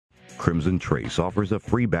Crimson Trace offers a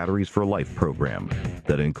free Batteries for Life program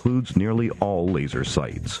that includes nearly all laser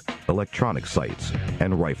sights, electronic sights,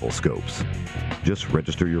 and rifle scopes. Just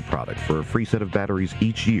register your product for a free set of batteries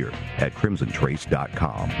each year at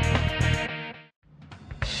crimsontrace.com.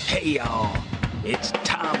 Hey, y'all. It's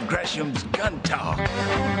Tom Gresham's Gun Talk. Look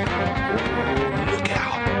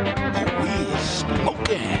out. We're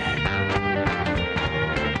smoking.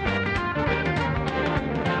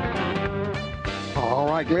 All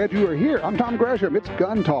right, glad you are here. I'm Tom Gresham. It's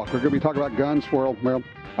Gun Talk. We're going to be talking about guns for, well,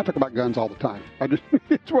 I talk about guns all the time.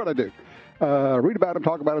 It's what I do. Read about them,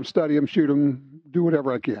 talk about them, study them, shoot them, do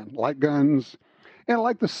whatever I can. Like guns, and I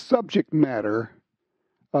like the subject matter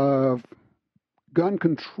of gun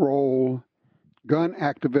control, gun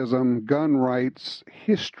activism, gun rights,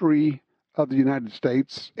 history of the United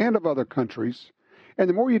States and of other countries. And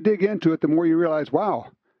the more you dig into it, the more you realize, wow,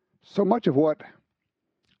 so much of what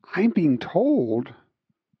I'm being told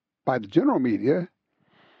by the general media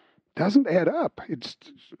doesn't add up. It's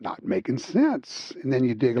not making sense. And then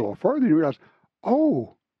you dig a little further and you realize,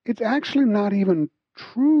 oh, it's actually not even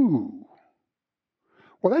true.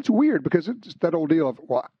 Well, that's weird because it's that old deal of,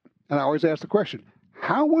 well, and I always ask the question,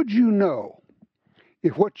 how would you know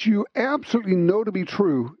if what you absolutely know to be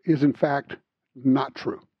true is in fact not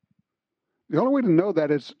true? The only way to know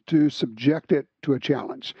that is to subject it to a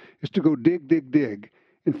challenge, is to go dig,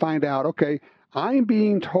 and find out, okay, I'm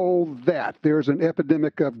being told that there's an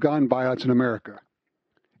epidemic of gun violence in America.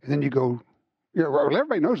 And then you go, well,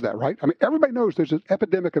 everybody knows that, right? I mean, everybody knows there's an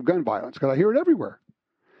epidemic of gun violence because I hear it everywhere.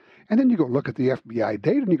 And then you go look at the FBI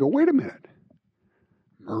data and you go, wait a minute.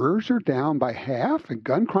 Murders are down by half and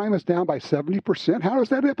gun crime is down by 70%. How is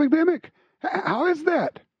that an epidemic? How is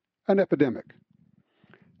that an epidemic?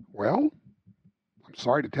 Well, I'm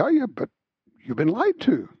sorry to tell you, but you've been lied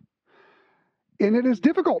to. And it is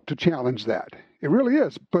difficult to challenge that. It really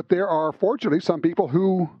is. But there are, fortunately, some people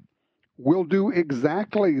who will do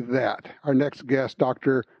exactly that. Our next guest,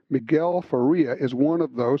 Dr. Miguel Faria, is one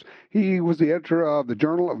of those. He was the editor of the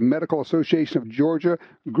Journal of Medical Association of Georgia,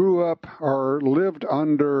 grew up or lived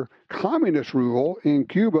under communist rule in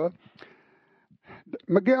Cuba.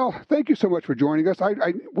 Miguel, thank you so much for joining us.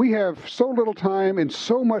 We have so little time and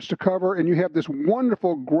so much to cover, and you have this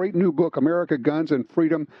wonderful, great new book, America, Guns and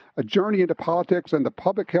Freedom, A Journey into Politics and the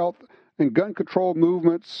Public Health and Gun Control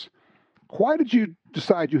Movements. Why did you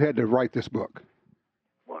decide you had to write this book?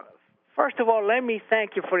 Well, first of all, let me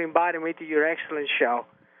thank you for inviting me to your excellent show.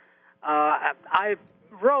 I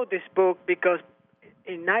wrote this book because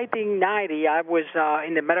in 1990, I was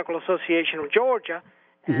in the Medical Association of Georgia,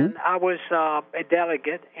 and I was a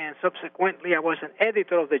delegate, and subsequently I was an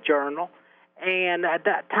editor of the journal. And at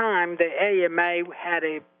that time, the AMA had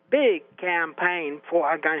a big campaign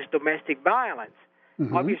against domestic violence.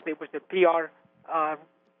 Obviously, it was the PR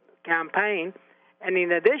campaign. And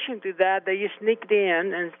in addition to that, they sneaked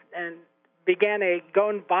in and began a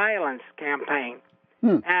gun violence campaign.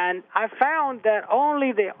 And I found that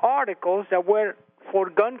only the articles that were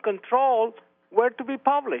for gun control were to be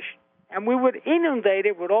published. And we were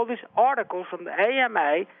inundated with all these articles from the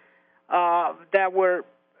AMA that were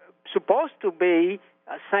supposed to be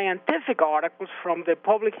scientific articles from the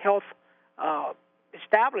public health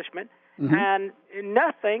establishment, and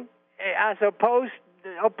nothing as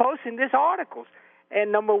opposing these articles.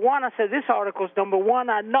 And number one, I said these articles, number one,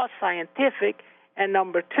 are not scientific, and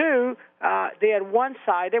number two, they are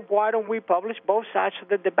one-sided. Why don't we publish both sides of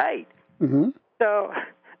the debate? So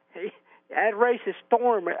I raised a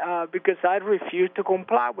storm because I refused to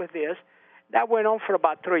comply with this. That went on for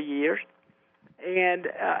about 3 years. And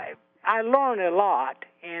I learned a lot,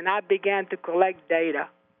 and I began to collect data.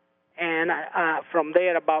 And from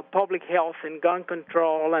there about public health and gun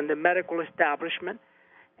control and the medical establishment.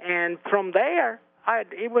 And from there,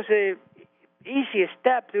 it was an easy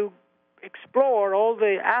step to explore all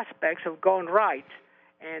the aspects of gun rights.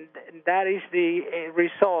 And that is the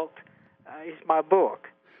result, is my book.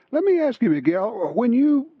 Let me ask you, Miguel, when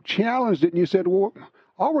you challenged it and you said, well,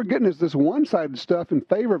 all we're getting is this one-sided stuff in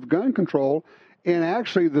favor of gun control, and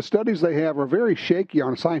actually the studies they have are very shaky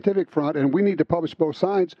on a scientific front, and we need to publish both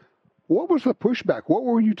sides, what was the pushback? What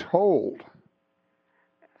were you told?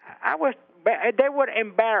 They were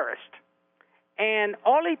embarrassed. And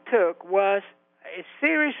all it took was a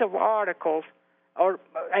series of articles or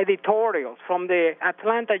editorials from the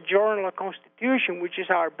Atlanta Journal-Constitution, which is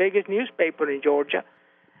our biggest newspaper in Georgia,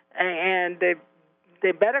 and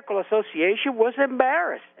the Medical Association was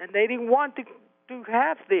embarrassed, and they didn't want to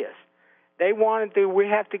have this. They wanted we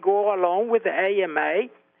have to go along with the AMA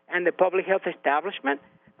and the public health establishment,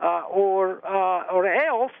 or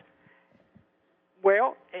else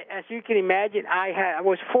Well, as you can imagine, I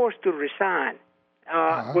was forced to resign,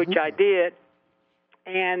 which I did.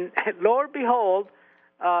 And lo and behold,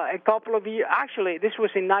 a couple of years, actually, this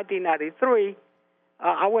was in 1993.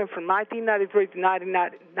 I went from 1993 to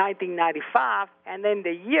 1995, and then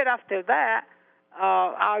the year after that,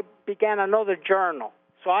 I began another journal.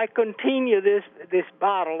 So I continue this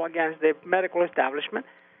battle against the medical establishment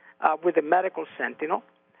with the Medical Sentinel.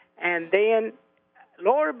 And then,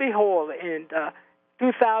 lo and behold, in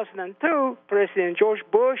 2002, President George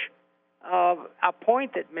Bush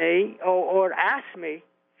appointed me or asked me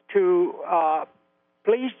to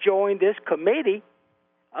please join this committee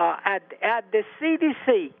at the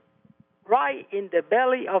CDC, right in the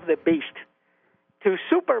belly of the beast, to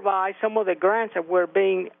supervise some of the grants that were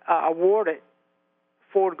being awarded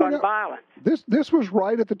for gun violence. This was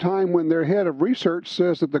right at the time when their head of research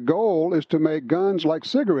says that the goal is to make guns like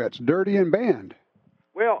cigarettes, dirty and banned.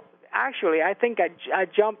 Well, actually, I think I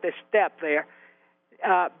jumped a step there.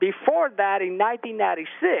 Before that, in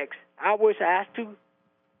 1996, I was asked to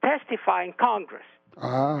testify in Congress.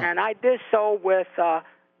 And I did so with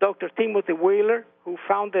Dr. Timothy Wheeler, who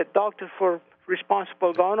founded Doctors for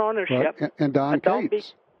Responsible Gun Ownership. Right. And Don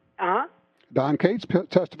Cates. Don Cates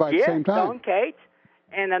testified at the same time. Don Cates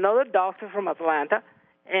and another doctor from Atlanta.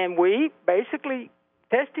 And we basically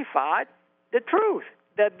testified the truth,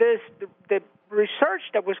 that the research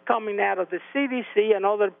that was coming out of the CDC and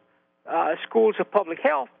other schools of public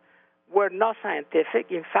health were not scientific.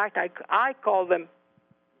 In fact, I call them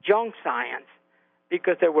junk science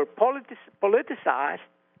because they were politicized,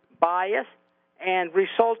 biased, and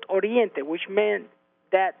result-oriented, which meant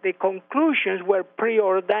that the conclusions were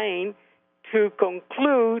preordained to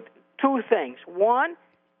conclude two things. One,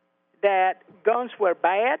 that guns were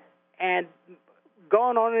bad and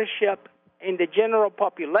gun ownership in the general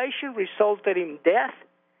population resulted in death.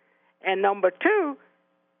 And number two,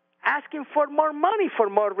 asking for more money for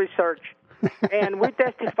more research. And we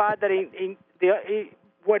testified that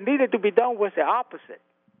what needed to be done was the opposite.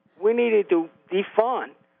 We needed to defund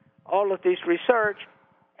all of this research,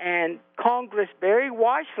 and Congress very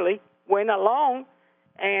wisely went along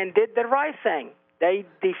and did the right thing. They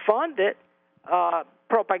defunded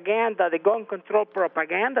propaganda, the gun control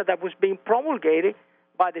propaganda that was being promulgated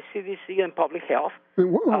by the CDC and public health.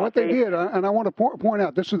 What they did, and I want to point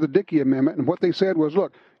out, this is the Dickey Amendment, and what they said was,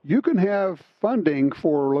 look, you can have funding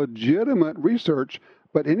for legitimate research,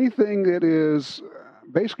 but anything that is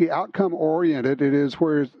basically outcome-oriented, it is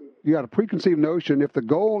where you got a preconceived notion. If the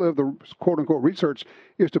goal of the quote-unquote research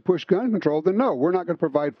is to push gun control, then no, we're not going to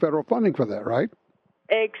provide federal funding for that, right?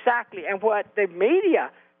 Exactly. And what the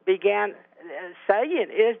media began saying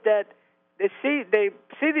is that the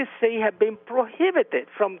CDC had been prohibited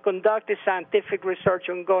from conducting scientific research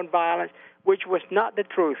on gun violence, which was not the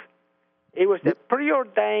truth. It was the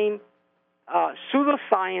preordained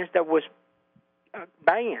pseudoscience that was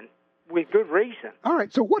banned with good reason. All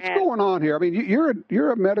right, so what's going on here? I mean,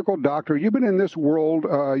 you're a medical doctor. You've been in this world.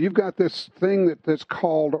 You've got this thing that's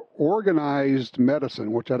called organized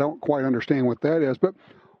medicine, which I don't quite understand what that is. But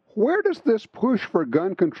where does this push for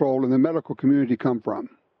gun control in the medical community come from?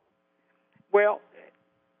 Well,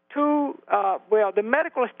 the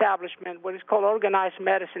medical establishment, what is called organized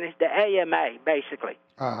medicine, is the AMA, basically.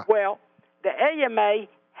 Well, the AMA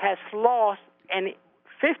has lost, and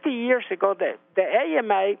 50 years ago, the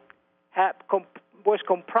AMA was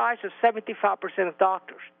comprised of 75% of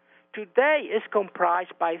doctors. Today, it's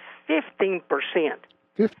comprised by 15%.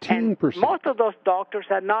 15%. And most of those doctors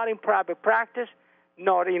are not in private practice,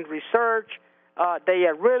 not in research. They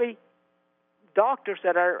are really doctors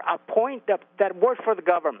that are appointed that work for the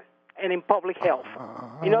government and in public health.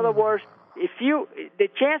 In other words, the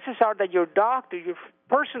chances are that your doctor, your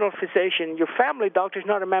personal physician, your family doctor is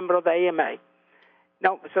not a member of the AMA.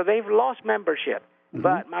 No, so they've lost membership. Mm-hmm.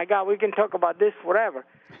 But my God, we can talk about this forever.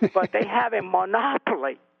 But they have a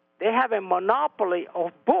monopoly. They have a monopoly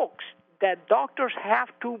of books that doctors have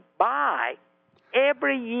to buy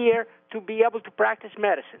every year to be able to practice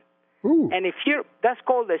medicine. Ooh. And that's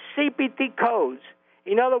called the CPT codes.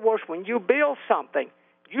 In other words, when you bill something,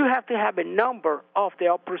 you have to have a number of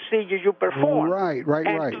the procedure you perform. Right.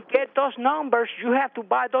 And to get those numbers, you have to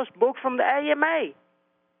buy those books from the AMA.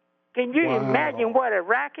 Can you imagine what a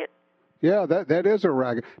racket? Yeah, that is a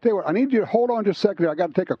racket. Tell you what, I need you to hold on just a second. I got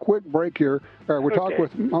to take a quick break here. We're talking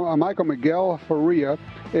with Michael Miguel Faria,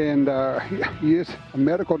 and he is a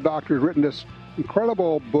medical doctor. He's written this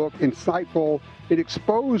incredible book, insightful. It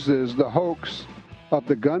exposes the hoax of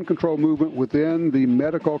the gun control movement within the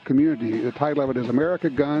medical community. The title of it is America,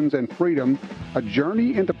 Guns, and Freedom, A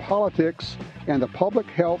Journey into Politics and the Public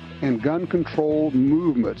Health and Gun Control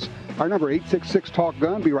Movements. Our number,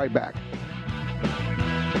 866-TALK-GUN. Be right back.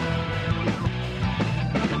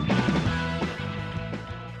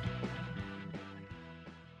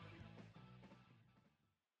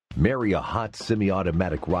 Marry a hot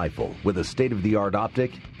semi-automatic rifle with a state-of-the-art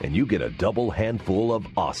optic, and you get a double handful of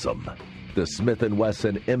awesome. The Smith &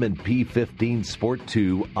 Wesson M&P 15 Sport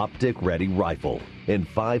 2 optic-ready rifle in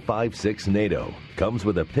 5.56 NATO comes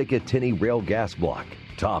with a Picatinny rail gas block,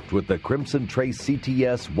 topped with the Crimson Trace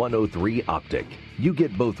CTS 103 optic. You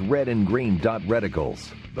get both red and green dot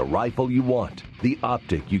reticles, the rifle you want, the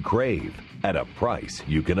optic you crave, at a price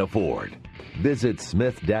you can afford. Visit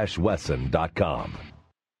smith-wesson.com.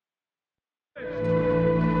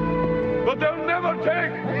 But they'll never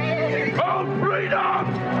take our freedom!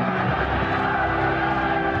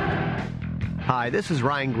 Hi, this is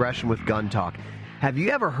Ryan Gresham with Gun Talk. Have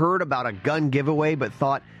you ever heard about a gun giveaway but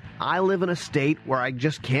thought, I live in a state where I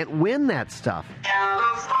just can't win that stuff?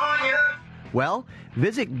 California. Well,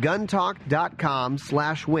 visit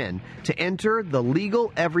guntalk.com/win to enter the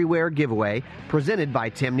Legal Everywhere giveaway presented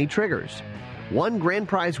by Timney Triggers. One grand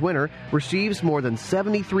prize winner receives more than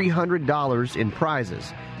 $7,300 in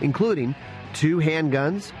prizes, including 2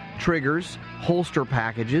 handguns, triggers, holster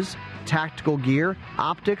packages, tactical gear,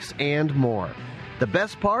 optics, and more. The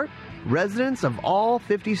best part? Residents of all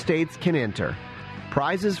 50 states can enter.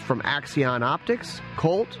 Prizes from Axion Optics,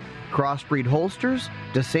 Colt, Crossbreed Holsters,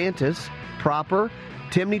 DeSantis, Proper,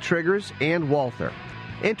 Timney Triggers, and Walther.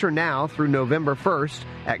 Enter now through November 1st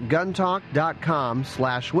at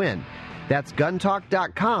guntalk.com/win. That's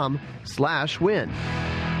guntalk.com/win.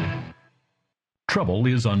 Trouble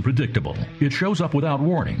is unpredictable. It shows up without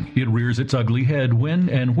warning. It rears its ugly head when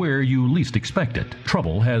and where you least expect it.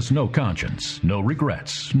 Trouble has no conscience, no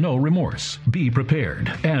regrets, no remorse. Be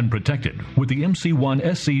prepared and protected with the MC1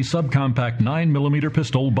 SC subcompact 9mm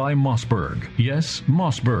pistol by Mossberg. Yes,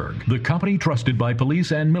 Mossberg, the company trusted by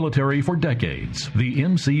police and military for decades. The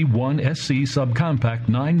MC1 SC subcompact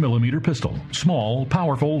 9mm pistol. Small,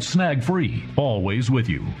 powerful, snag-free. Always with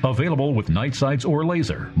you. Available with night sights or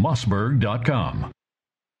laser. Mossberg.com.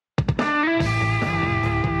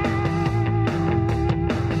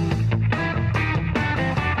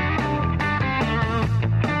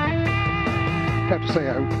 I have to say,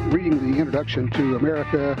 reading the introduction to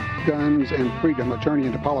America, Guns, and Freedom, A Journey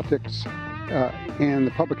into Politics and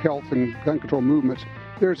the Public Health and Gun Control Movements,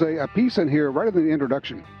 there's a piece in here right in the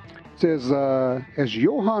introduction. It says, as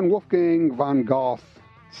Johann Wolfgang von Goethe,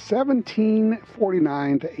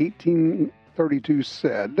 1749 to 1832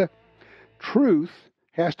 said, truth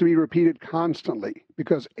has to be repeated constantly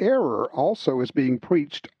because error also is being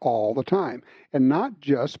preached all the time, and not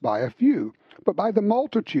just by a few, but by the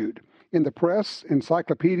multitude. In the press,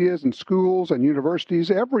 encyclopedias, and schools and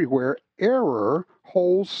universities, everywhere, error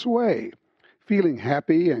holds sway. Feeling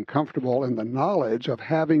happy and comfortable in the knowledge of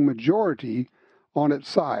having majority on its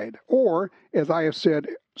side. Or, as I have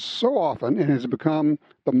said so often, and has become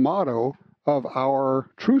the motto of our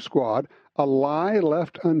True Squad, a lie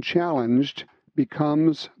left unchallenged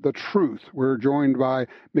becomes the truth. We're joined by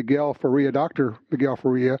Miguel Faria, Dr. Miguel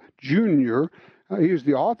Faria, Jr. He's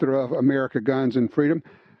the author of America, Guns, and Freedom.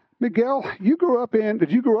 Miguel, did you grow up in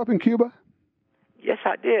Cuba? Yes,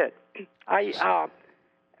 I did. I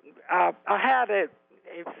had a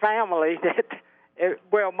family that,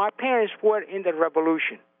 my parents were in the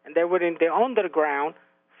revolution, and they were in the underground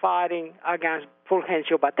fighting against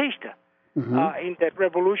Fulgencio Batista in the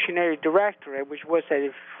Revolutionary Directorate, which was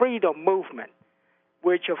a freedom movement,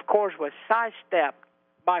 which, of course, was sidestepped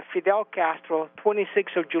by Fidel Castro's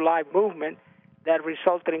 26th of July movement that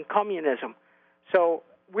resulted in communism. So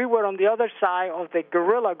we were on the other side of the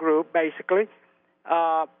guerrilla group, basically,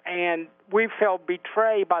 and we felt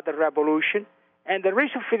betrayed by the revolution. And the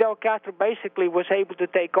reason Fidel Castro basically was able to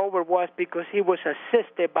take over was because he was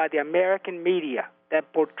assisted by the American media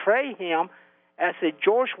that portrayed him as a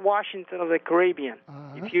George Washington of the Caribbean,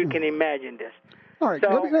 if you can imagine this. All right,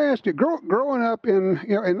 let me ask you, growing up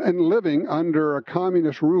and living under a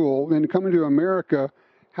communist rule and coming to America,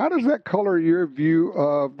 how does that color your view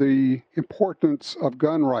of the importance of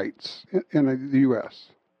gun rights in the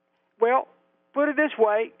U.S.? Well, put it this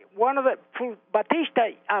way,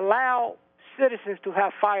 Batista allowed citizens to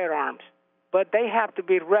have firearms, but they have to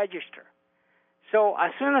be registered. So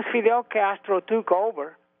as soon as Fidel Castro took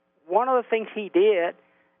over, one of the things he did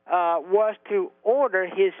was to order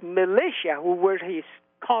his militia, who were his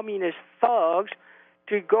communist thugs,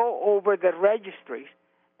 to go over the registries.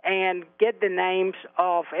 and get the names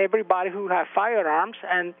of everybody who had firearms.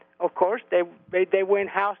 And, of course, they went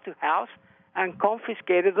house to house and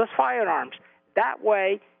confiscated those firearms. That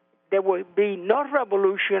way, there would be no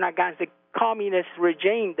revolution against the communist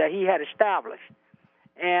regime that he had established.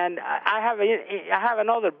 And I have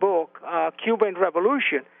another book, Cuban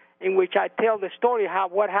Revolution, in which I tell the story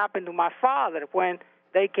of what happened to my father when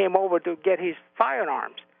they came over to get his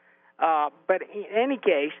firearms. But in any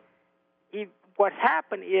case, what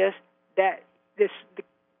happened is that the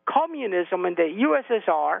communism in the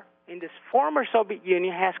USSR, in the former Soviet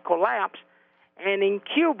Union, has collapsed, and in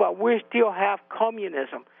Cuba we still have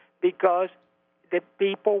communism because the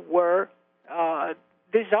people were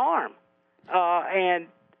disarmed. And,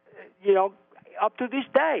 up to this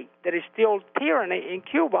day, there is still tyranny in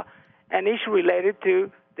Cuba, and it's related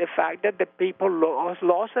to the fact that the people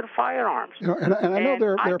lost their firearms. And I know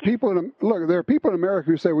there are people in America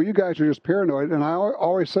who say, well, you guys are just paranoid. And I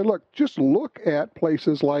always say, look, just look at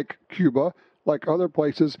places like Cuba, like other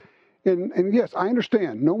places. And yes, I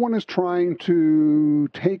understand. No one is trying to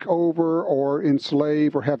take over or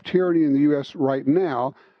enslave or have tyranny in the U.S. right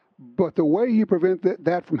now. But the way you prevent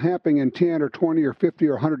that from happening in 10 or 20 or 50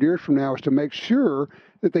 or 100 years from now is to make sure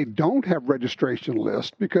that they don't have registration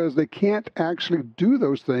lists, because they can't actually do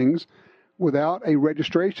those things without a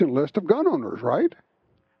registration list of gun owners, right?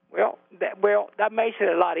 Well, that makes it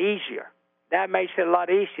a lot easier.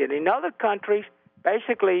 In other countries,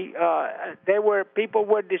 basically, people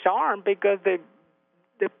were disarmed because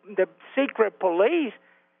the secret police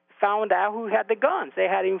found out who had the guns. They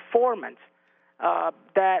had informants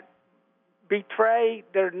that betray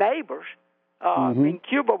their neighbors. In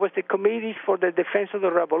Cuba was the Committees for the Defense of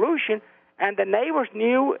the Revolution, and the neighbors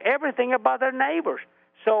knew everything about their neighbors.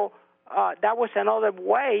 So that was another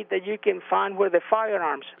way that you can find where the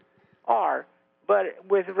firearms are. But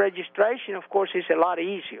with registration, of course, it's a lot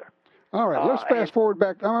easier. All right, let's fast forward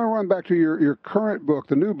back. I want to run back to your current book,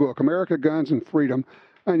 the new book, America, Guns, and Freedom.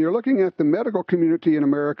 And you're looking at the medical community in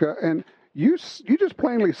America, and you just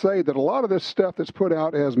plainly say that a lot of this stuff that's put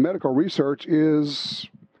out as medical research is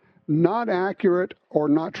not accurate or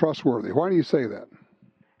not trustworthy. Why do you say that?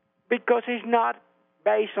 Because it's not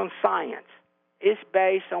based on science. It's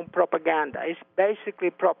based on propaganda. It's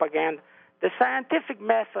basically propaganda. The scientific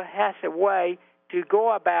method has a way to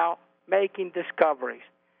go about making discoveries.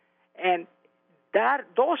 And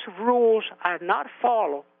those rules are not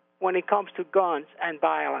followed when it comes to guns and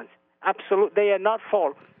violence. Absolutely, they are not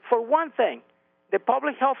followed. For one thing, the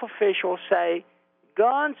public health officials say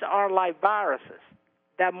guns are like viruses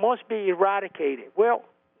that must be eradicated. Well,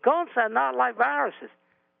 guns are not like viruses.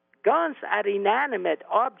 Guns are inanimate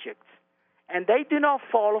objects, and they do not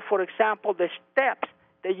follow, for example, the steps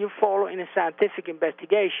that you follow in a scientific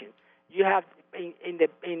investigation. You have, in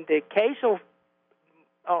the case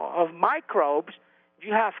of microbes,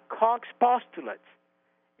 you have Koch's postulates,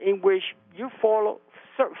 in which you follow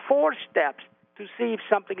 4 steps to see if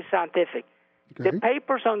something is scientific. Okay. The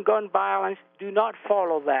papers on gun violence do not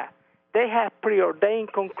follow that. They have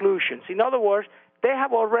preordained conclusions. In other words, they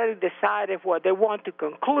have already decided what they want to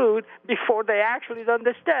conclude before they actually done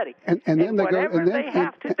the study. And then they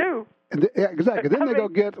have to do. Exactly. Then they go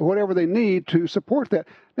get whatever they need to support that.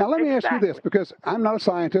 Now, let me ask you this, because I'm not a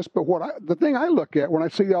scientist, but the thing I look at when I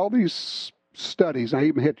see all these studies, I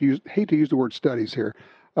even hate to use the word studies here,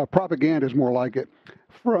 propaganda is more like it,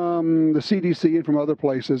 from the CDC and from other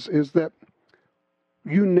places, is that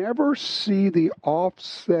you never see the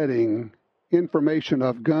offsetting information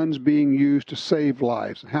of guns being used to save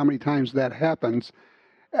lives, how many times that happens.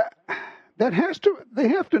 They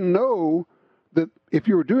have to know that if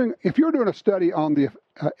you're doing a study on the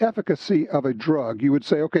efficacy of a drug, you would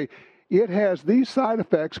say, okay, it has these side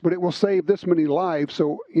effects, but it will save this many lives,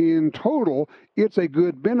 so in total, it's a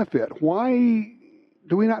good benefit. Why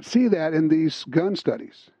do we not see that in these gun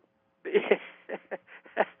studies?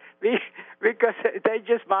 Because they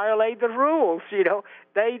just violate the rules,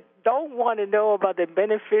 They don't want to know about the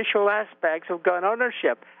beneficial aspects of gun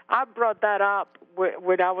ownership. I brought that up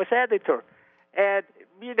when I was editor. And,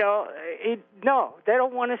 no, they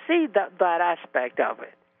don't want to see that aspect of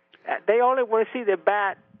it. They only want to see the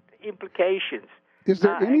bad implications. Is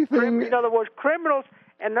there anything... In other words, criminals,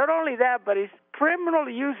 and not only that, but if criminal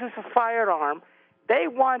uses a firearm, they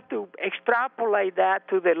want to extrapolate that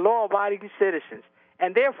to the law-abiding citizens.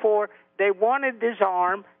 And therefore, they want to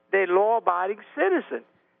disarm the law-abiding citizen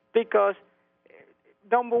because,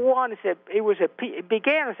 number one, it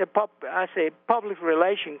began as a public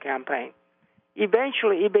relation campaign.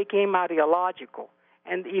 Eventually, it became ideological.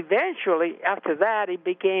 And eventually, after that, it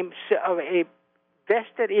became a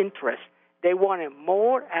vested interest. They wanted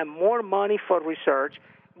more and more money for research,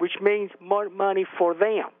 which means more money for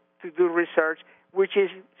them to do research, which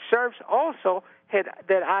serves also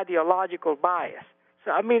that ideological bias.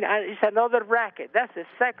 So, I mean, it's another racket. That's the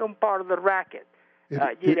second part of the racket.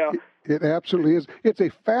 It absolutely is. It's a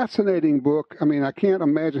fascinating book. I mean, I can't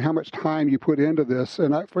imagine how much time you put into this.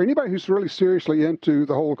 And for anybody who's really seriously into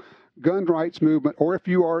the whole gun rights movement, or if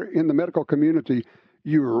you are in the medical community,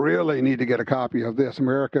 you really need to get a copy of this,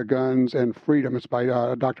 America, Guns, and Freedom. It's by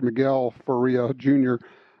Dr. Miguel Faria, Jr.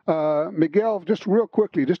 Miguel, just real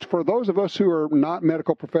quickly, just for those of us who are not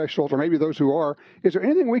medical professionals, or maybe those who are, is there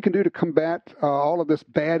anything we can do to combat all of this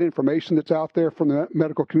bad information that's out there from the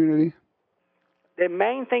medical community? The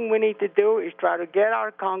main thing we need to do is try to get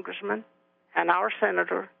our congressman and our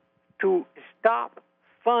senator to stop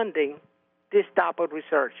funding this type of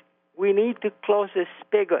research. We need to close the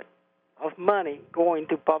spigot of money going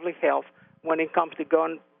to public health when it comes to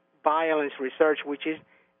gun violence research, which is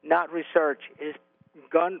not research, is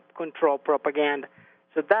gun control propaganda.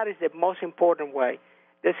 So that is the most important way.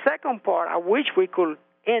 The second part, I wish we could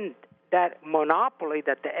end that monopoly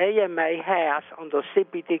that the AMA has on those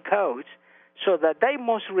CPT codes, so that they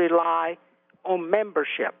must rely on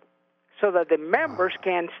membership, so that the members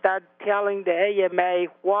can start telling the AMA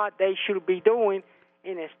what they should be doing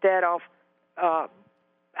instead of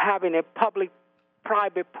having a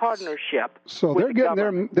public-private partnership. So they're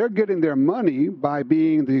getting their money by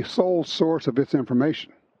being the sole source of its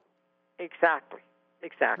information. Exactly.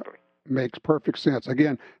 Makes perfect sense.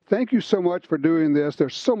 Again, thank you so much for doing this.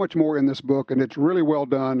 There's so much more in this book, and it's really well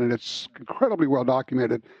done, and it's incredibly well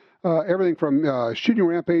documented. Everything from shooting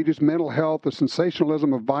rampages, mental health, the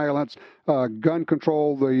sensationalism of violence, gun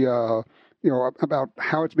control, about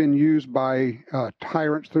how it's been used by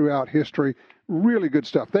tyrants throughout history. Really good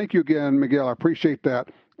stuff. Thank you again, Miguel. I appreciate that.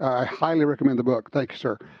 I highly recommend the book. Thank you,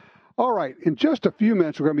 sir. All right. In just a few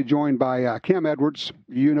minutes, we're going to be joined by Cam Edwards.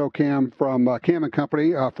 You know Cam from Cam &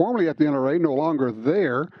 Company, formerly at the NRA, no longer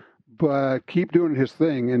there, but keep doing his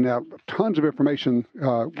thing. And tons of information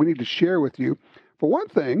we need to share with you. For one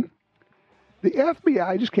thing, the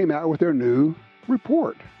FBI just came out with their new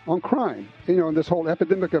report on crime. And this whole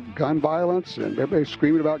epidemic of gun violence and everybody's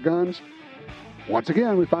screaming about guns. Once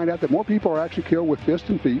again, we find out that more people are actually killed with fists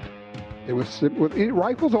and feet and with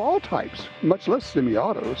rifles of all types, much less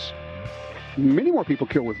semi-autos. Many more people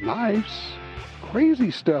killed with knives.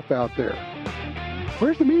 Crazy stuff out there.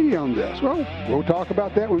 Where's the media on this? Well, we'll talk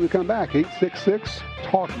about that when we come back.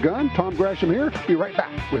 866-TALK-GUN. Tom Gresham here. Be right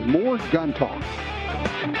back with more Gun Talk.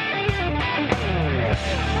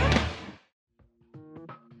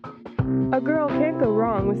 A girl can't go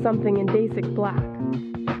wrong with something in basic black,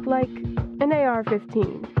 like an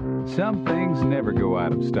AR-15. Some things never go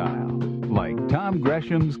out of style, like Tom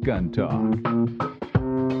Gresham's Gun Talk.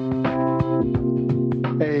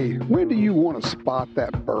 Hey, when do you want to spot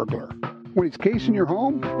that burglar? When he's casing your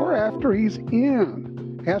home or after he's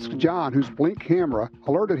in? Ask John, whose Blink camera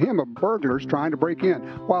alerted him of burglars trying to break in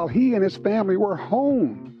while he and his family were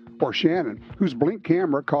home. Or Shannon, whose Blink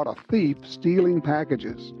camera caught a thief stealing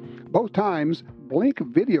packages. Both times, Blink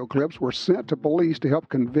video clips were sent to police to help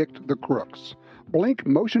convict the crooks. Blink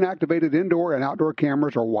motion-activated indoor and outdoor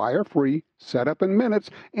cameras are wire-free, set up in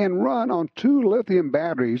minutes, and run on 2 lithium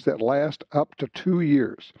batteries that last up to 2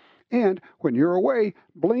 years. And when you're away,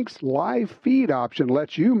 Blink's live feed option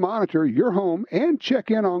lets you monitor your home and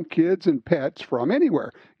check in on kids and pets from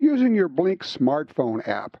anywhere using your Blink smartphone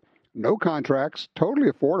app. No contracts, totally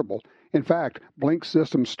affordable. In fact, Blink's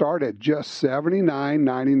systems start at just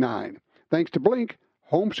 $79.99. Thanks to Blink,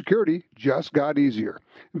 home security just got easier.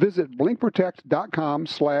 Visit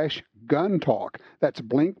blinkprotect.com/guntalk. That's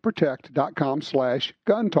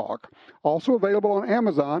blinkprotect.com/guntalk. Also available on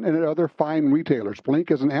Amazon and at other fine retailers. Blink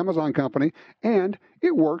is an Amazon company, and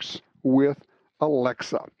it works with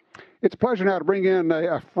Alexa. It's a pleasure now to bring in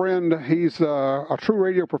a friend. He's a true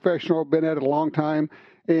radio professional, been at it a long time.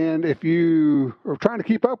 And if you are trying to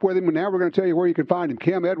keep up with him, now we're going to tell you where you can find him.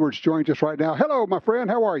 Cam Edwards joins us right now. Hello, my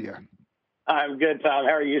friend. How are you? I'm good, Tom.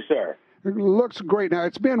 How are you, sir? It looks great. Now,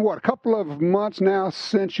 it's been, a couple of months now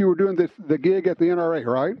since you were doing the gig at the NRA,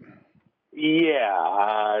 right?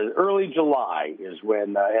 Yeah. Early July is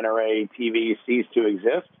when NRA TV ceased to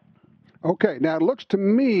exist. Okay. Now, it looks to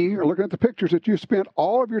me, looking at the pictures, that you spent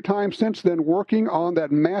all of your time since then working on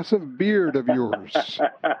that massive beard of yours.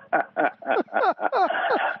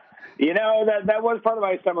 That was part of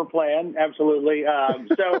my summer plan. Absolutely.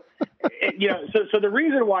 So the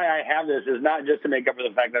reason why I have this is not just to make up for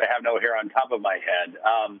the fact that I have no hair on top of my head.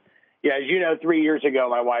 As you know, 3 years ago,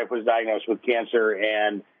 my wife was diagnosed with cancer,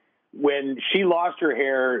 and when she lost her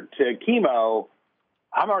hair to chemo,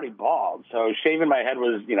 I'm already bald. So shaving my head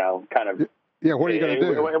was, kind of Yeah, what are you going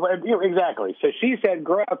to do? Exactly. So she said,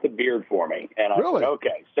 grow out the beard for me. And I said,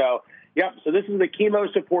 okay. So, yep. So this is the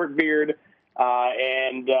chemo support beard.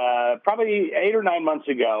 And probably 8 or 9 months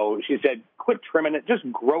ago, she said, quit trimming it. Just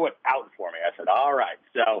grow it out for me. I said, all right.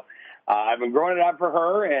 So I've been growing it out for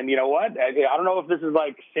her. And you know what? I don't know if this is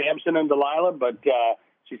like Samson and Delilah, but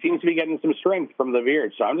she seems to be getting some strength from the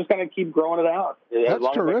beard. So I'm just going to keep growing it out. That's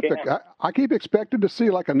terrific. I keep expecting to see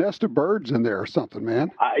like a nest of birds in there or something,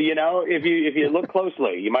 man. If you look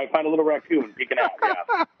closely, you might find a little raccoon peeking out.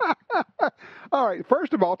 Yeah. All right.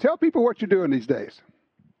 First of all, tell people what you're doing these days.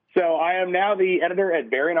 So I am now the editor at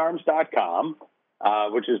BearingArms.com,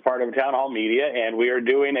 which is part of Town Hall Media, and we are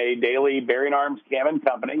doing a daily Bearing Arms Cam and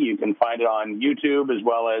Company. You can find it on YouTube as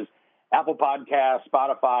well as Apple Podcasts,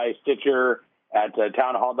 Spotify, Stitcher, at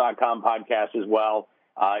townhall.com podcast as well.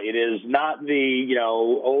 It is not the,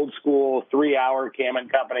 old school 3-hour Cam and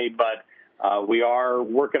Company, but we are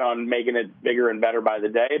working on making it bigger and better by the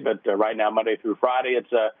day. But right now, Monday through Friday,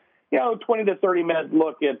 it's a 20 to 30 minute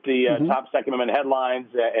look at the top Second Amendment headlines,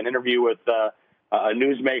 an interview with a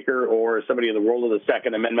newsmaker or somebody in the world of the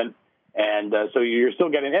Second Amendment. And so you're still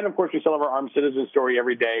getting, and of course, we still have our armed citizen story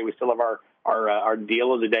every day. We still have our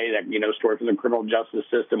deal of the day, that, story from the criminal justice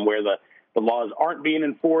system where the laws aren't being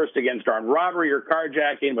enforced against armed robbery or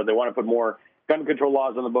carjacking, but they want to put more gun control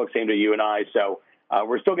laws on the books aimed at you and I. So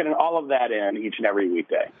we're still getting all of that in each and every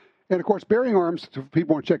weekday. And, of course, Bearing Arms, if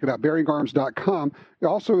people want to check it out, BearingArms.com. You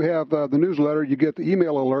also have the newsletter. You get the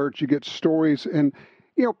email alerts. You get stories. And,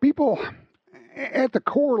 people at the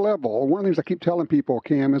core level, one of the things I keep telling people,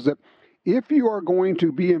 Cam, is that if you are going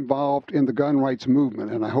to be involved in the gun rights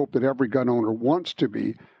movement, and I hope that every gun owner wants to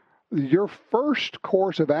be, your first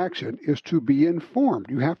course of action is to be informed.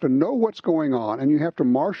 You have to know what's going on, and you have to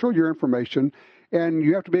marshal your information, and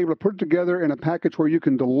you have to be able to put it together in a package where you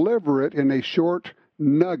can deliver it in a short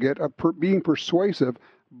nugget of being persuasive.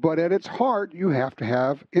 But at its heart, you have to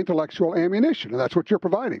have intellectual ammunition, and that's what you're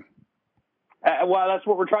providing. Well, that's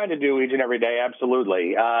what we're trying to do each and every day,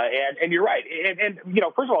 absolutely. And you're right. And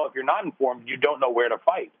first of all, if you're not informed, you don't know where to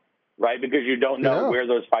fight. Right, because you don't know where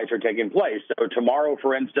those fights are taking place. So tomorrow,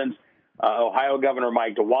 for instance, Ohio Governor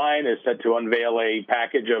Mike DeWine is set to unveil a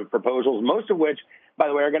package of proposals, most of which, by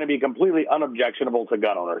the way, are going to be completely unobjectionable to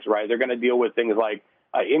gun owners. Right, they're going to deal with things like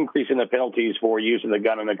increasing the penalties for using the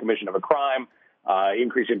gun in the commission of a crime,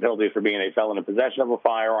 increasing penalties for being a felon in possession of a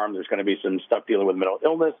firearm. There's going to be some stuff dealing with mental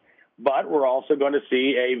illness, but we're also going to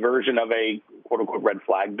see a version of a quote-unquote red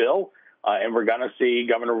flag bill, and we're going to see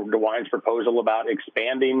Governor DeWine's proposal about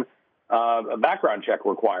expanding background check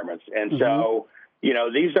requirements. And so,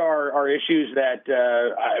 these are issues that,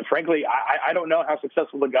 frankly, I don't know how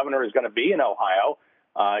successful the governor is going to be in Ohio.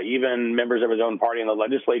 Even members of his own party in the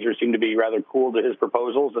legislature seem to be rather cool to his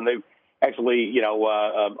proposals, and they've actually,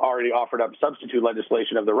 already offered up substitute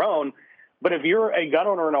legislation of their own. But if you're a gun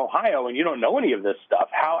owner in Ohio and you don't know any of this stuff,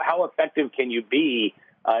 how effective can you be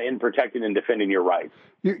in protecting and defending your rights?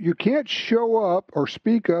 You can't show up or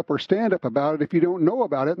speak up or stand up about it if you don't know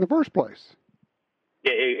about it in the first place.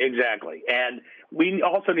 Yeah, exactly. And we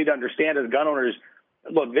also need to understand as gun owners,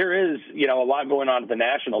 look, there is, a lot going on at the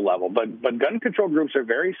national level, but gun control groups are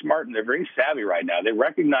very smart and they're very savvy right now. They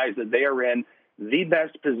recognize that they are in the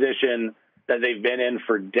best position that they've been in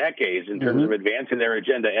for decades in terms of advancing their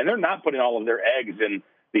agenda. And they're not putting all of their eggs in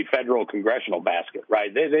the federal congressional basket,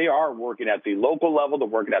 right? They are working at the local level, they're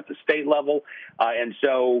working at the state level. And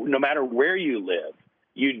so no matter where you live,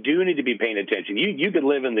 you do need to be paying attention. You could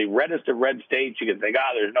live in the reddest of red states. You could think,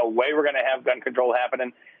 there's no way we're going to have gun control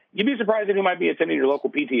happening. You'd be surprised if you might be attending your local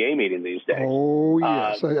PTA meeting these days. Oh,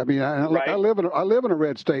 yes. I live in a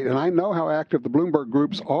red state, and I know how active the Bloomberg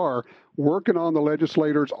groups are working on the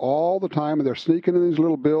legislators all the time, and they're sneaking in these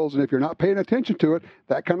little bills. And if you're not paying attention to it,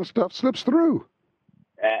 that kind of stuff slips through.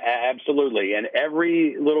 Absolutely. And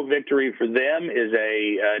every little victory for them is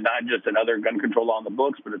not just another gun control law on the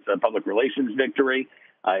books, but it's a public relations victory.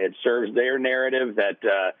 It serves their narrative that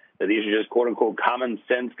these are just, quote unquote, common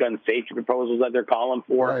sense gun safety proposals that they're calling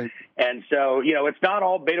for. Right. And so, it's not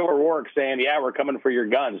all Beto O'Rourke saying, we're coming for your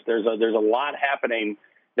guns. There's a lot happening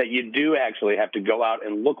that you do actually have to go out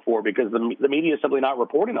and look for because the media is simply not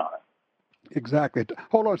reporting on it. Exactly.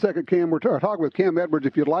 Hold on a second, Cam. We're talking with Cam Edwards.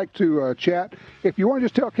 If you'd like to chat, if you want to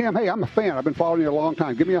just tell Cam, hey, I'm a fan. I've been following you a long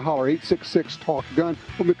time. Give me a holler, 866-TALK-GUN.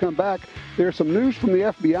 When we come back, there's some news from the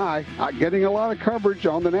FBI not getting a lot of coverage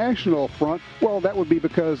on the national front. Well, that would be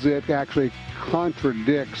because it actually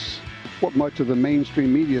contradicts what much of the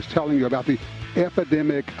mainstream media is telling you about the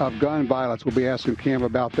epidemic of gun violence. We'll be asking Cam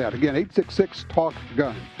about that. Again,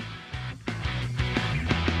 866-TALK-GUN.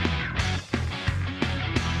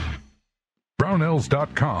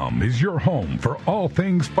 Brownells.com is your home for all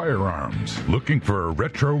things firearms. Looking for a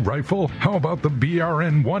retro rifle? How about the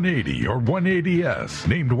BRN 180 or 180S?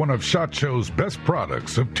 Named one of SHOT Show's best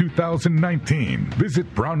products of 2019.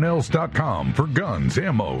 Visit Brownells.com for guns,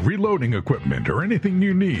 ammo, reloading equipment, or anything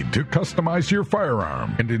you need to customize your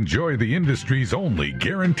firearm. And enjoy the industry's only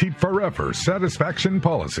guaranteed forever satisfaction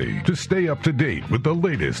policy. To stay up to date with the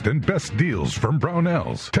latest and best deals from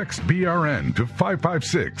Brownells, text BRN to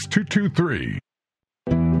 556-223.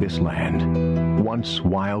 This land, once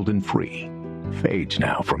wild and free, fades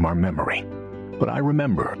now from our memory. But I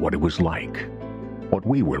remember what it was like, what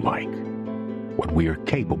we were like, what we are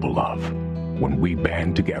capable of when we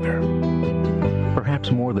band together. Perhaps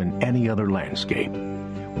more than any other landscape,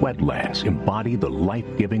 wetlands embody the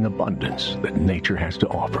life-giving abundance that nature has to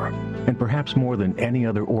offer. And perhaps more than any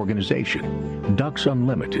other organization, Ducks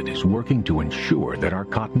Unlimited is working to ensure that our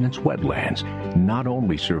continent's wetlands not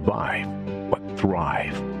only survive, but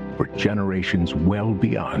thrive for generations well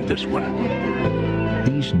beyond this one.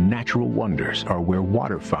 These natural wonders are where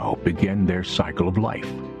waterfowl begin their cycle of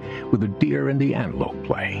life, where the deer and the antelope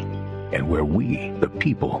play, and where we, the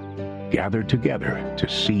people, gather together to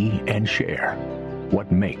see and share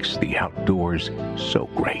what makes the outdoors so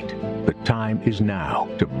great. The time is now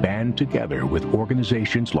to band together with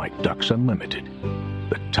organizations like Ducks Unlimited.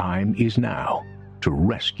 The time is now to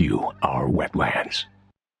rescue our wetlands.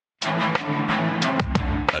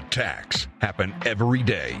 Attacks happen every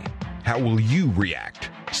day. How will you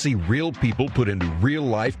react? See real people put into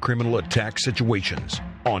real-life criminal attack situations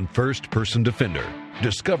on First Person Defender.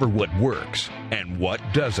 Discover what works and what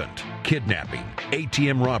doesn't. Kidnapping,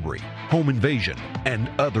 ATM robbery, home invasion, and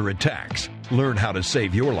other attacks. Learn how to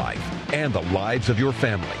save your life and the lives of your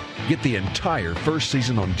family. Get the entire first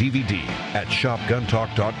season on DVD at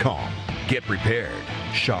shopguntalk.com. Get prepared.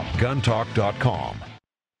 Shopguntalk.com.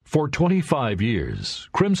 For 25 years,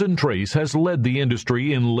 Crimson Trace has led the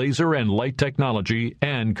industry in laser and light technology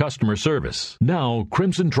and customer service. Now,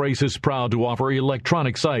 Crimson Trace is proud to offer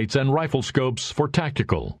electronic sights and rifle scopes for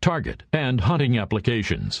tactical, target, and hunting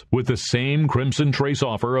applications, with the same Crimson Trace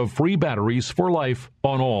offer of free batteries for life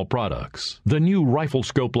on all products. The new rifle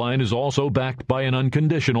scope line is also backed by an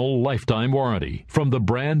unconditional lifetime warranty from the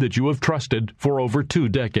brand that you have trusted for over 2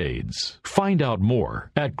 decades. Find out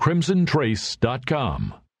more at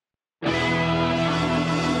crimsontrace.com. We're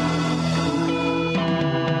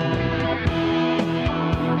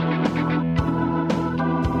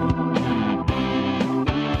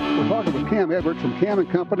talking with Cam Edwards from Cam &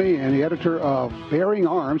 Company and the editor of Bearing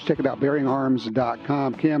Arms. Check it out,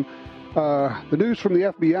 bearingarms.com. Cam, the news from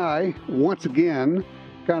the FBI, once again,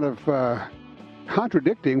 kind of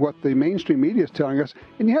contradicting what the mainstream media is telling us.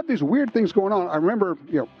 And you have these weird things going on. I remember,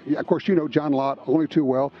 of course, John Lott only too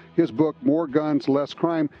well, his book, More Guns, Less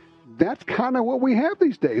Crime. That's kind of what we have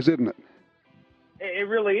these days, isn't it? It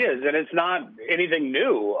really is, and it's not anything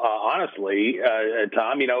new, honestly,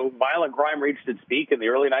 Tom. Violent crime reached its peak in the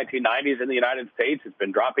early 1990s in the United States. It's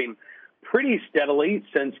been dropping pretty steadily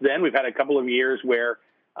since then. We've had a couple of years where,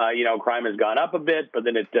 crime has gone up a bit, but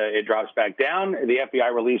then it drops back down. The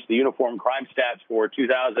FBI released the Uniform Crime Stats for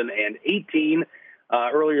 2018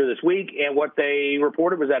 earlier this week, and what they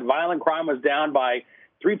reported was that violent crime was down by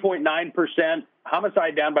 3.9%,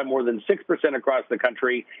 homicide down by more than 6% across the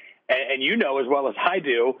country. And you know as well as I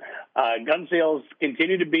do, gun sales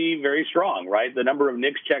continue to be very strong, right? The number of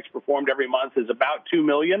NICS checks performed every month is about 2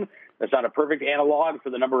 million. That's not a perfect analog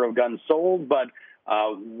for the number of guns sold, but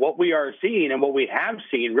what we are seeing and what we have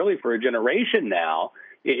seen really for a generation now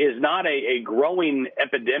is not a growing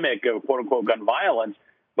epidemic of quote-unquote gun violence,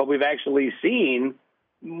 but we've actually seen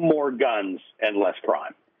more guns and less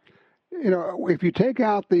crime. If you take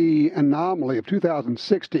out the anomaly of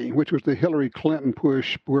 2016, which was the Hillary Clinton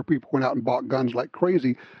push where people went out and bought guns like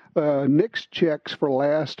crazy, NICS checks for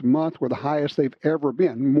last month were the highest they've ever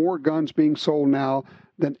been. More guns being sold now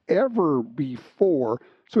than ever before.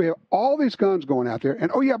 So we have all these guns going out there.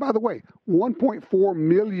 And, by the way, 1.4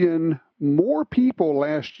 million more people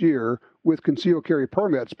last year with concealed carry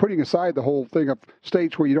permits, putting aside the whole thing of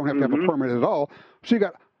states where you don't have to have a permit at all. So you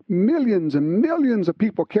got millions and millions of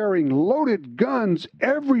people carrying loaded guns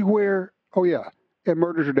everywhere. And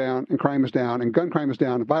murders are down, and crime is down, and gun crime is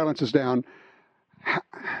down, and violence is down.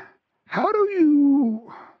 How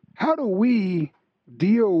do we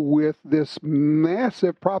deal with this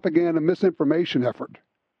massive propaganda misinformation effort?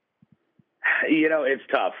 It's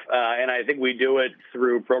tough. And I think we do it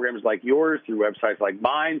through programs like yours, through websites like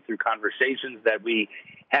mine, through conversations that we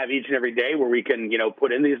have each and every day where we can,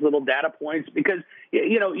 put in these little data points because,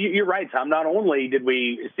 you're right, Tom. Not only did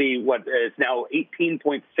we see what is now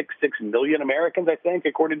 18.66 million Americans, I think,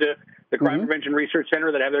 according to the Crime Prevention Research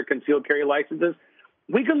Center that have their concealed carry licenses.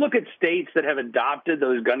 We can look at states that have adopted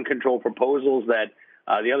those gun control proposals that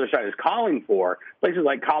the other side is calling for, places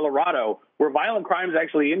like Colorado, where violent crimes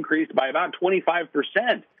actually increased by about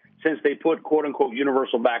 25% since they put, quote-unquote,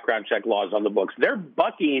 universal background check laws on the books. They're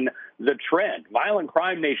bucking the trend. Violent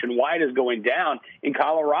crime nationwide is going down. In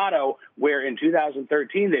Colorado, where in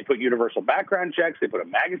 2013 they put universal background checks, they put a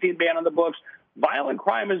magazine ban on the books, violent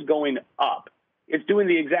crime is going up. It's doing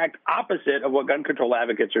the exact opposite of what gun control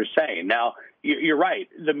advocates are saying. Now, you're right.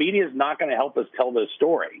 The media is not going to help us tell this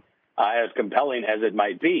story. As compelling as it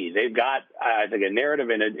might be. They've got, I think, a narrative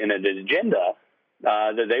and an agenda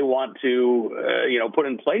that they want to, put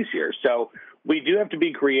in place here. So we do have to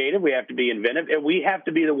be creative. We have to be inventive. And we have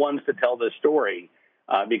to be the ones to tell this story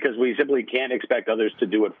because we simply can't expect others to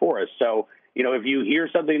do it for us. So, if you hear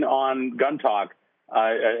something on Gun Talk,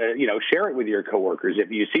 share it with your coworkers. If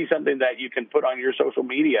you see something that you can put on your social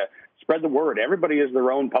media, spread the word. Everybody is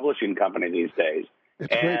their own publishing company these days.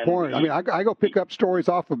 It's a great point. I mean, I go pick up stories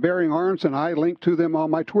off of Bearing Arms, and I link to them on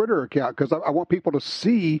my Twitter account because I want people to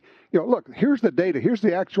see, look, here's the data. Here's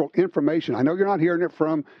the actual information. I know you're not hearing it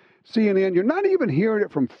from CNN. You're not even hearing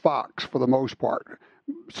it from Fox for the most part.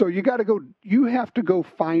 So you have to go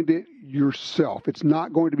find it yourself. It's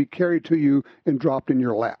not going to be carried to you and dropped in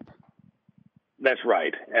your lap. That's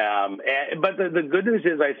right. But the good news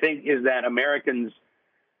is, I think, is that Americans,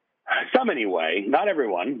 some anyway, not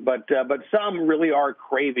everyone, but some really are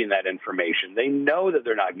craving that information. They know that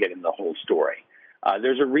they're not getting the whole story.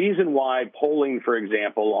 There's a reason why polling, for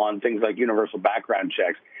example, on things like universal background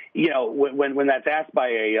checks, when that's asked by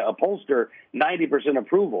a pollster, 90%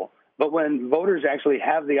 approval. But when voters actually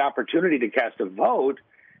have the opportunity to cast a vote,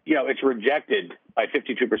 it's rejected by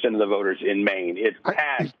 52% of the voters in Maine. It's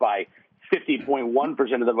passed by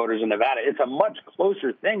 50.1% of the voters in Nevada. It's a much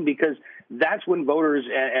closer thing because that's when voters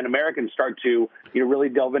and Americans start to really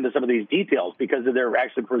delve into some of these details because they're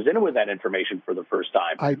actually presented with that information for the first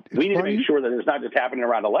time. We need to make sure that it's not just happening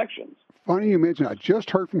around elections. Funny you mention. I just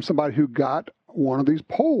heard from somebody who got one of these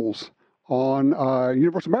polls on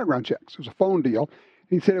universal background checks. It was a phone deal.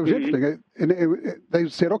 He said it was interesting. And they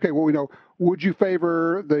said, okay, well, would you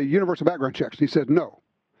favor the universal background checks? And he said no.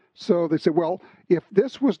 So they said, well, if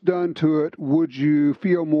this was done to it, would you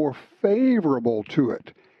feel more favorable to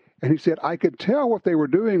it? And he said, I could tell what they were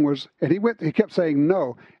doing was, and he kept saying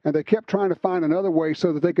no, and they kept trying to find another way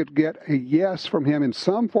so that they could get a yes from him in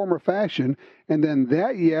some form or fashion, and then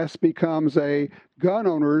that yes becomes a gun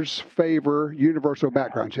owners favor universal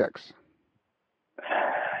background checks.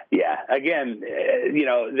 Yeah, again,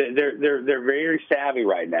 they're very savvy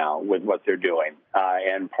right now with what they're doing,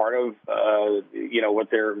 and part of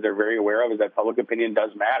what they're very aware of is that public opinion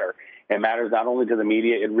does matter. It matters not only to the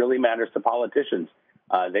media; it really matters to politicians.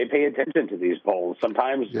 They pay attention to these polls.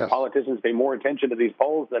 Sometimes politicians pay more attention to these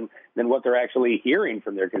polls than what they're actually hearing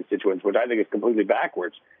from their constituents, which I think is completely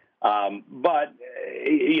backwards. But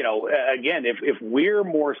again, if we're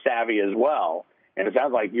more savvy as well, and it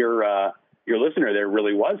sounds like your listener there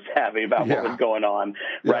really was savvy about what was going on,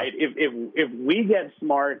 right? If we get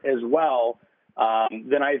smart as well,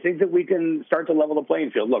 then I think that we can start to level the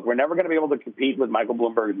playing field. Look, we're never going to be able to compete with Michael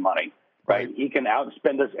Bloomberg's money, right? He can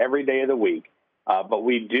outspend us every day of the week. But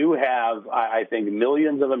we do have, I think,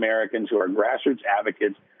 millions of Americans who are grassroots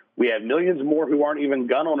advocates. We have millions more who aren't even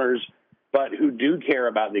gun owners, but who do care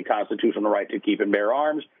about the constitutional right to keep and bear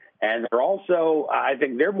arms. And they're also, I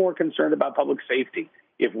think, they're more concerned about public safety.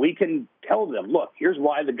 If we can tell them, look, here's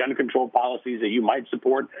why the gun control policies that you might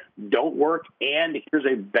support don't work, and here's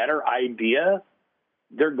a better idea,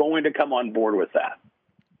 they're going to come on board with that.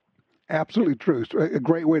 Absolutely true. A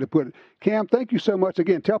great way to put it. Cam, thank you so much.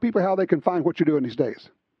 Again, tell people how they can find what you're doing these days.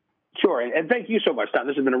 Sure, and thank you so much, Tom.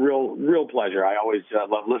 This has been a real pleasure. I always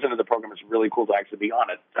love listening to the program. It's really cool to actually be on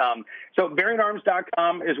it. So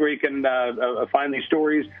BearingArms.com is where you can find these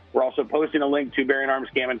stories. We're also posting a link to Bearing Arms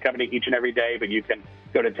Scam and Company each and every day, but you can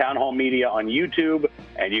go to Town Hall Media on YouTube,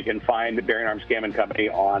 and you can find Bearing Arms Scam and Company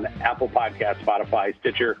on Apple Podcasts, Spotify,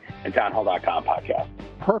 Stitcher, and townhall.com podcast.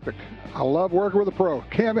 Perfect. I love working with a pro.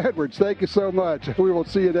 Cam Edwards, thank you so much. We will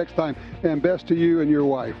see you next time. And best to you and your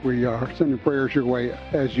wife. We are sending prayers your way,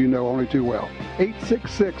 as you know only too well.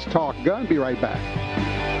 866-TALK-GUN. Be right back.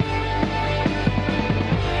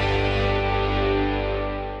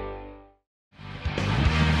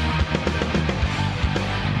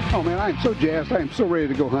 Oh, man, I am so jazzed. I am so ready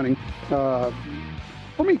to go hunting.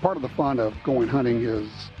 For me, part of the fun of going hunting is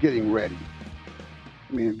getting ready.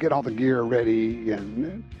 I mean, get all the gear ready.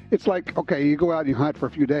 And it's like, okay, you go out and you hunt for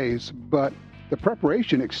a few days, but the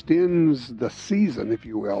preparation extends the season, if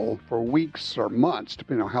you will, for weeks or months,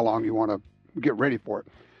 depending on how long you want to get ready for it.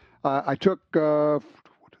 I took 4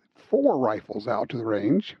 rifles out to the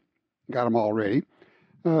range, got them all ready.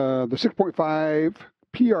 The 6.5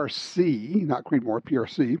 PRC, not Creedmoor,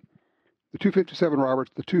 PRC, the 257 Roberts,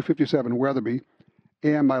 the 257 Weatherby,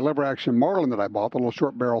 and my lever action Marlin that I bought, the little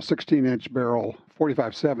short barrel, 16-inch barrel,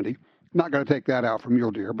 4570. Not going to take that out for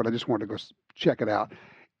mule deer, but I just wanted to go check it out.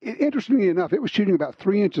 Interestingly enough, it was shooting about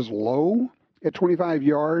 3 inches low at 25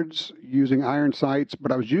 yards using iron sights,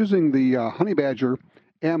 but I was using the Honey Badger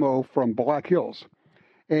ammo from Black Hills.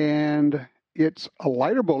 And it's a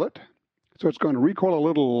lighter bullet, so it's going to recoil a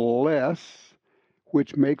little less,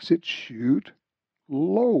 which makes it shoot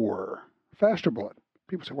lower, faster bullet.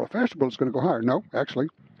 People say, well, a faster bullet's going to go higher. No, actually,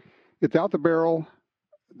 it's out the barrel.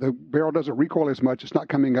 The barrel doesn't recoil as much. It's not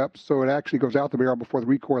coming up, so it actually goes out the barrel before the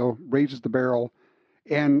recoil raises the barrel.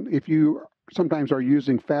 And if you sometimes are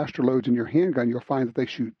using faster loads in your handgun, you'll find that they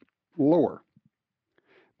shoot lower.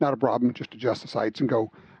 Not a problem, just adjust the sights and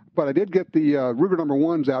go. But I did get the Ruger number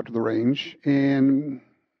 1s out to the range, and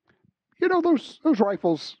you know, those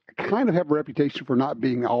rifles kind of have a reputation for not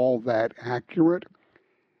being all that accurate.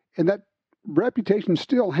 And that reputation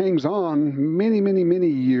still hangs on many, many, many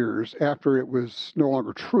years after it was no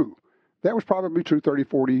longer true. That was probably true 30,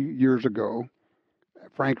 40 years ago.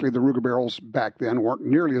 Frankly, the Ruger barrels back then weren't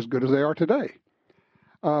nearly as good as they are today.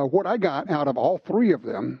 What I got out of all 3 of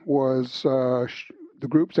them was the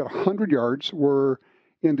groups at 100 yards were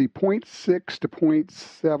in the 0.6 to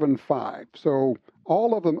 0.75. So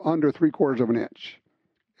all of them under 3/4 of an inch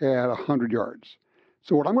at 100 yards.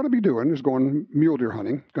 So what I'm going to be doing is going mule deer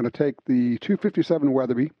hunting. Going to take the 257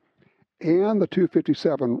 Weatherby and the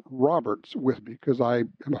 257 Roberts with me because I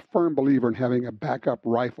am a firm believer in having a backup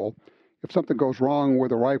rifle. If something goes wrong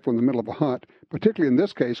with a rifle in the middle of a hunt, particularly in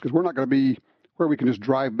this case, because we're not going to be where we can just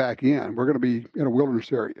drive back in. We're going to be in a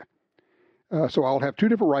wilderness area. So I'll have 2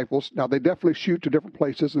 different rifles. Now, they definitely shoot to different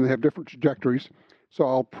places, and they have different trajectories. So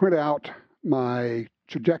I'll print out my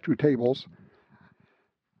trajectory tables.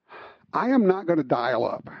 I am not going to dial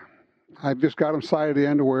up. I've just got them sighted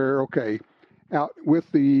in to where, okay, out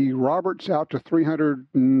with the Roberts out to 300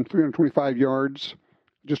 and 325 yards,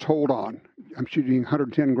 just hold on. I'm shooting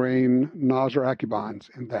 110 grain Nosler Accubons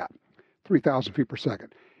in that, 3,000 feet per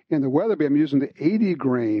second. In the Weatherby, I'm using the 80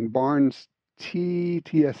 grain Barnes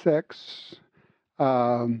TSX,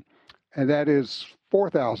 and that is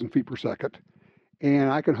 4,000 feet per second.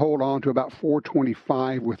 And I can hold on to about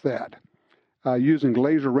 425 with that. Using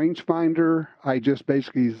laser rangefinder, I just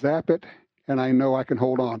basically zap it, and I know I can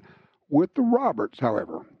hold on. With the Roberts,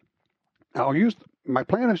 however, my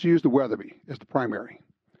plan is to use the Weatherby as the primary.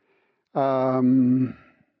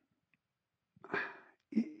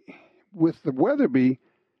 With the Weatherby,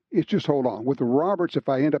 it's just hold on. With the Roberts, if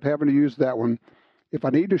I end up having to use that one, if I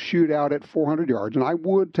need to shoot out at 400 yards, and I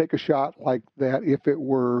would take a shot like that if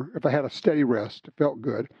I had a steady rest, it felt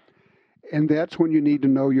good. And that's when you need to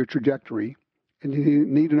know your trajectory, and you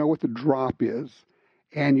need to know what the drop is,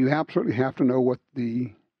 and you absolutely have to know what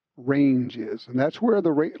the range is. And that's where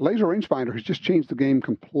the laser rangefinder has just changed the game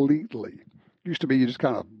completely. Used to be you just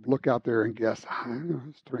kind of look out there and guess, I don't know,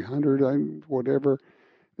 it's 300, whatever.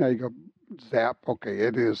 Now you go zap, okay,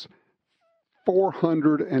 it is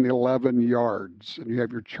 411 yards, and you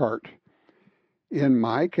have your chart. In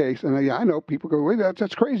my case, and I know people go, wait,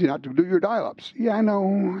 that's crazy not to do your dial-ups. Yeah, I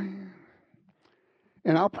know.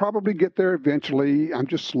 And I'll probably get there eventually. I'm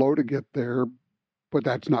just slow to get there, but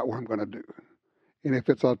that's not what I'm going to do. And if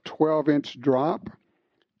it's a 12-inch drop,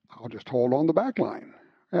 I'll just hold on the back line.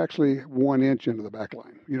 Actually, 1 inch into the back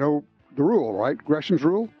line. You know the rule, right? Gresham's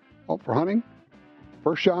rule for hunting.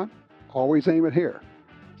 First shot, always aim at hair.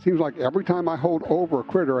 Seems like every time I hold over a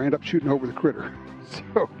critter, I end up shooting over the critter.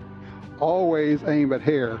 So always aim at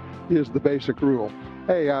hair is the basic rule.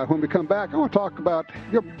 Hey, when we come back, I want to talk about,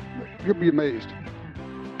 you'll be amazed.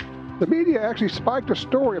 The media actually spiked a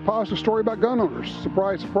positive story about gun owners.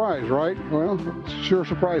 Surprise, surprise, right? Well, sure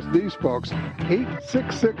surprised these folks.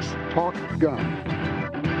 866-TALK-GUN.